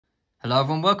Hello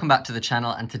everyone, welcome back to the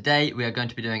channel, and today we are going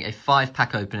to be doing a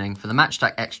 5-pack opening for the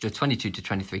Matchstack Extra 22 to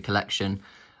 23 collection.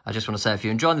 I just want to say, if you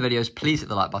enjoy the videos, please hit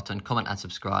the like button, comment and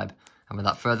subscribe. And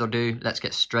without further ado, let's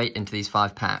get straight into these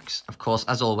 5 packs. Of course,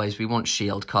 as always, we want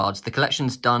shield cards. The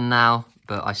collection's done now,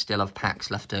 but I still have packs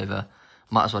left over.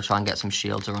 Might as well try and get some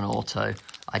shields or an auto.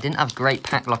 I didn't have great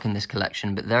pack luck in this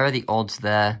collection, but there are the odds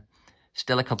there.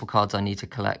 Still a couple cards I need to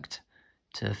collect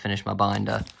to finish my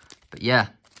binder. But yeah,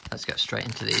 let's get straight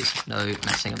into these. No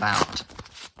messing about.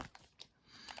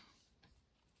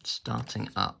 Starting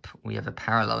up, we have a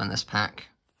parallel in this pack.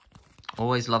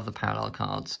 Always love the parallel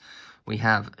cards. We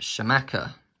have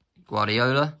Shamaka,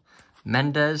 Guardiola,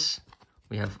 Mendes.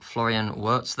 We have Florian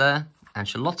Wirtz there.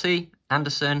 Ancelotti,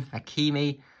 Anderson,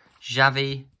 Hakimi,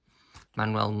 Xavi,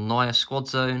 Manuel Neuer squad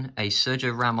zone. A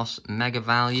Sergio Ramos mega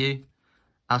value.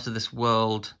 Out of this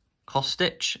world,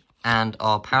 Kostic. And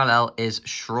our parallel is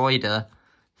Schroeder,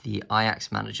 the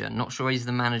Ajax manager. Not sure he's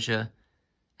the manager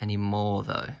anymore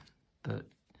though, but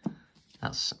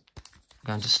that's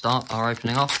going to start our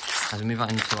opening off as we move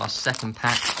on into our second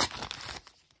pack.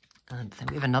 And then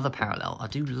we have another parallel. I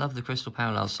do love the crystal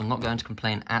parallels, so I'm not going to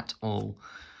complain at all.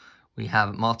 We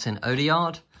have Martin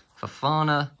Odegaard,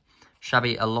 Fofana,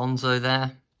 Xabi Alonso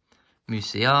there,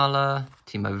 Musiala,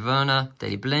 Timo Werner,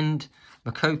 Daley Blind,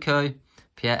 Makoko,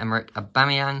 Pierre-Emerick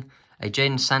Aubameyang, a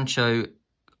Jadon Sancho,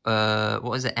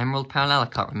 what is it, Emerald parallel? I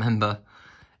can't remember.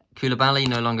 Koulibaly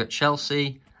no longer at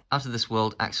Chelsea. Out of this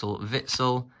world, Axel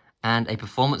Witsel. And a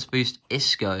performance boost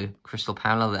Isco crystal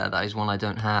parallel there. That is one I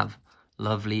don't have.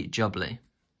 Lovely jubbly.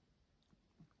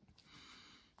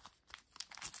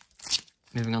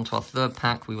 Moving on to our third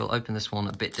pack, we will open this one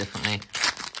a bit differently.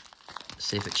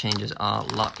 See if it changes our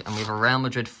luck. And we have a Real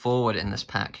Madrid forward in this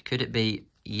pack. Could it be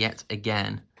yet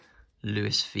again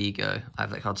Luis Figo? I have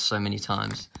that card so many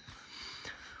times.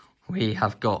 We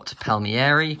have got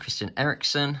Palmieri, Christian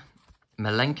Eriksen,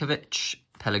 Milenkovic,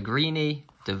 Pellegrini,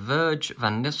 De Verge,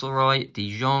 Van Nistelrooy,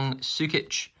 De Jong,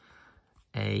 Sukic,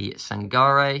 a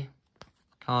Sangare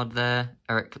card there,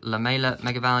 Eric Lamela,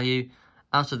 mega value,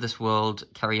 out of this world,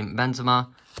 Karim Benzema,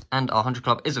 and our 100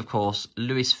 club is, of course,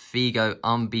 Luis Figo,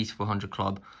 unbeatable 100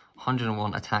 club,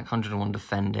 101 attack, 101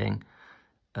 defending,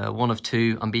 one of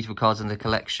 2 unbeatable cards in the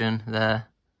collection there,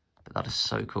 but that is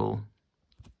so cool.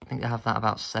 I think they have that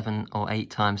about 7 or 8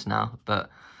 times now, but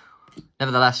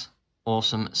nevertheless,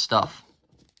 awesome stuff.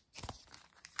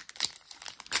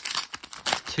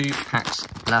 2 packs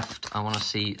left. I want to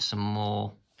see some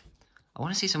more. I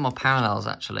want to see some more parallels,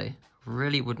 actually.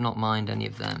 Really would not mind any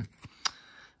of them.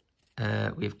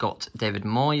 We've got David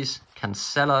Moyes,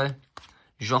 Cancelo,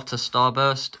 Jota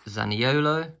Starburst,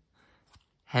 Zaniolo,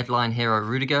 headline hero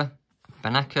Rudiger,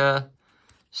 Banaka,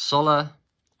 Sola,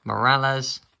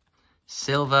 Morales,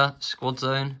 Silva, Squad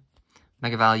Zone,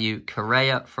 mega value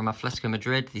Correa from Atletico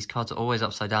Madrid. These cards are always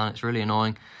upside down. It's really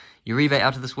annoying. Uribe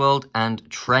out of this world, and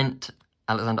Trent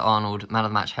Alexander-Arnold, man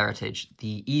of the match heritage.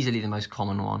 Easily the most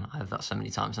common one. I have that so many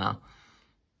times now.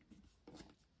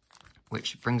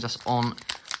 Which brings us on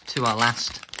to our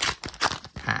last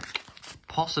pack,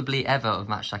 possibly ever, of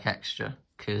Matchstack Extra,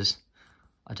 because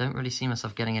I don't really see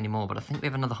myself getting any more, but I think we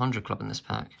have another 100 club in this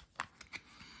pack.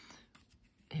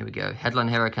 Here we go. Headline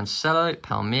hero Cancelo,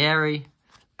 Palmieri,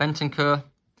 Bentancur,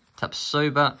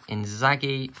 Tapsoba,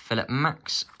 Inzaghi, Philip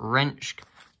Max, Wrench,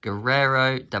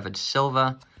 Guerrero, David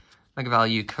Silva, mega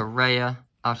value Correa,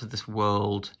 out of this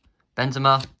world,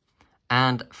 Benzema,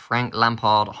 and Frank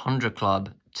Lampard 100 club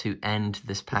to end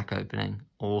this pack opening.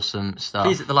 Awesome stuff.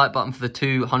 Please hit the like button for the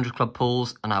 200 club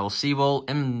pulls, and I will see you all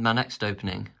in my next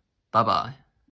opening. Bye bye.